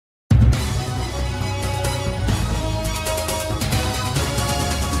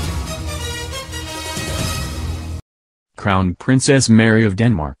Crown Princess Mary of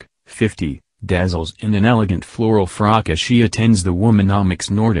Denmark, 50, dazzles in an elegant floral frock as she attends the Womenomics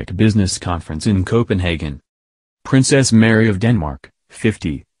Nordic Business Conference in Copenhagen. Princess Mary of Denmark,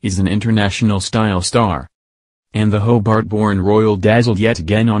 50, is an international style star. And the Hobart-born royal dazzled yet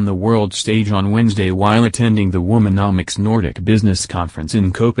again on the world stage on Wednesday while attending the Womenomics Nordic Business Conference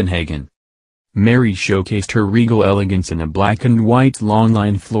in Copenhagen. Mary showcased her regal elegance in a black and white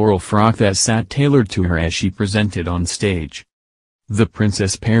long-line floral frock that sat tailored to her as she presented on stage. The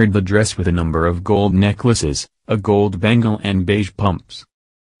princess paired the dress with a number of gold necklaces, a gold bangle and beige pumps.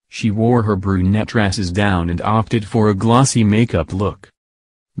 She wore her brunette dresses down and opted for a glossy makeup look.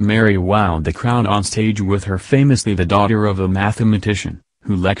 Mary wowed the crowd on stage with her famously the daughter of a mathematician,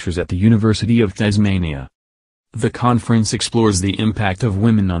 who lectures at the University of Tasmania. The conference explores the impact of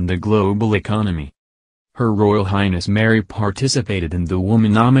women on the global economy. Her Royal Highness Mary participated in the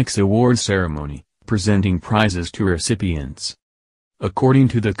Womenomics Awards ceremony, presenting prizes to recipients. According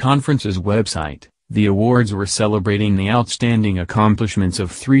to the conference's website, the awards were celebrating the outstanding accomplishments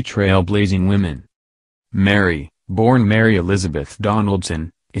of three trailblazing women. Mary, born Mary Elizabeth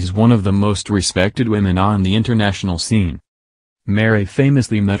Donaldson, is one of the most respected women on the international scene. Mary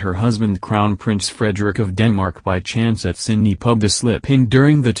famously met her husband Crown Prince Frederik of Denmark by chance at Sydney pub The Slip-In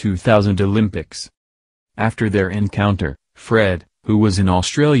during the 2000 Olympics. After their encounter, Fred, who was in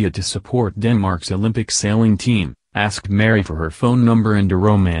Australia to support Denmark's Olympic sailing team, asked Mary for her phone number and a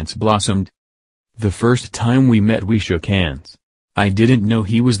romance blossomed. The first time we met we shook hands. I didn't know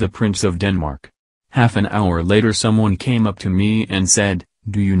he was the Prince of Denmark. Half an hour later someone came up to me and said,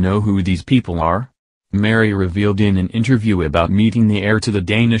 "Do you know who these people are?" Mary revealed in an interview about meeting the heir to the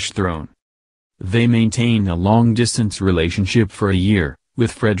Danish throne. They maintained a long-distance relationship for a year,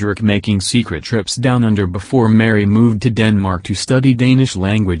 with Frederik making secret trips down under before Mary moved to Denmark to study Danish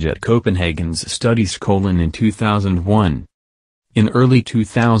language at Copenhagen's Stokholm in 2001. In early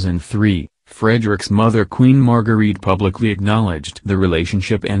 2003, Frederik's mother Queen Margrethe publicly acknowledged the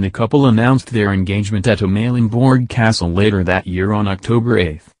relationship and the couple announced their engagement at Amalienborg Castle later that year on October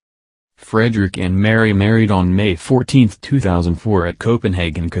 8. Frederik and Mary married on May 14, 2004 at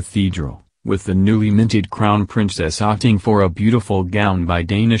Copenhagen Cathedral, with the newly minted Crown Princess opting for a beautiful gown by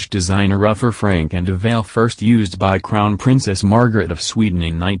Danish designer Uffe Frank and a veil first used by Crown Princess Margaret of Sweden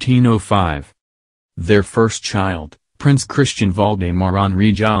in 1905. Their first child, Prince Christian Valdemar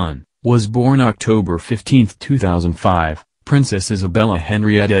Henri John, was born October 15, 2005. Princess Isabella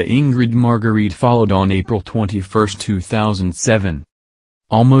Henrietta Ingrid Margrethe followed on April 21, 2007.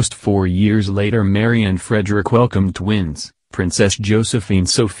 Almost 4 years later Mary and Frederik welcomed twins, Princess Josephine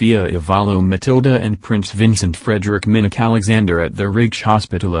Sophia Ivalo Matilda and Prince Vincent Frederick Minnick Alexander at the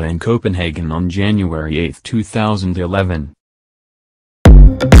Rigshospitalet in Copenhagen on January 8, 2011.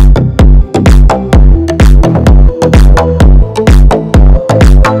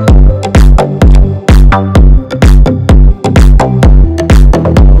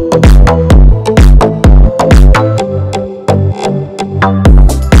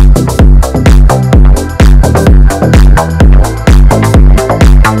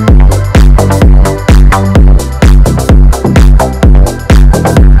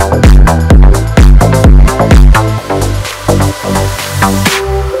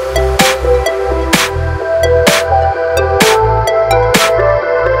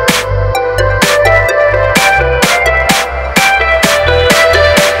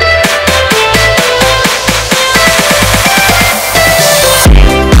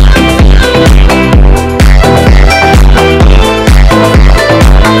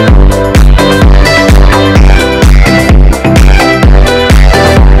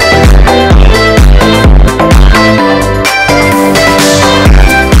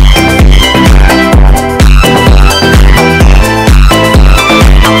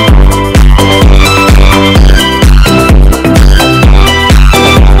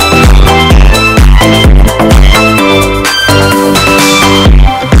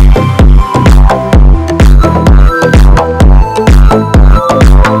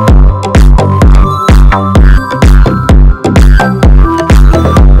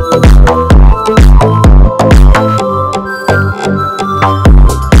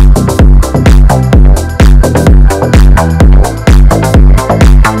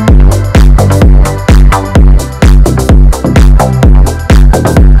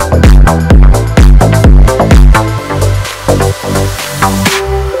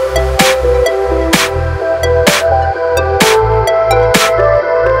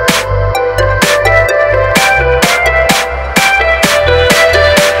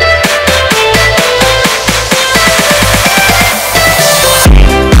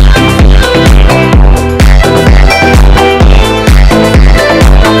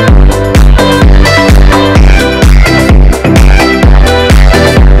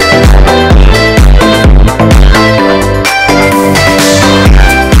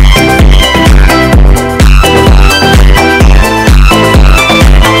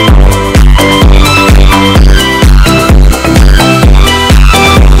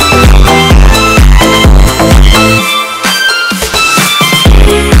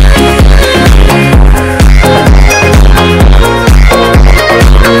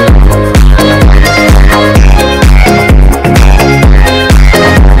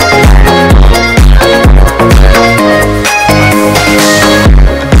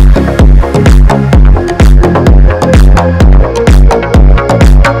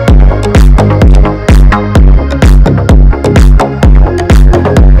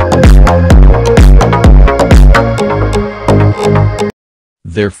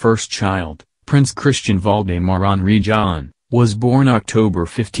 Their first child, Prince Christian Valdemar Henri John, was born October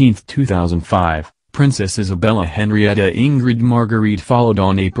 15, 2005. Princess Isabella Henrietta Ingrid Marguerite followed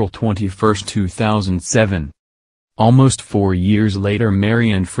on April 21, 2007. Almost 4 years later,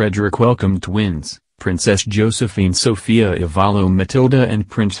 Mary and Frederik welcomed twins, Princess Josephine Sophia Ivalo Matilda and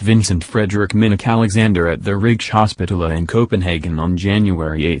Prince Vincent Frederick Minnick Alexander at the Rigshospitalet in Copenhagen on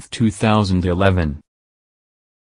January 8, 2011.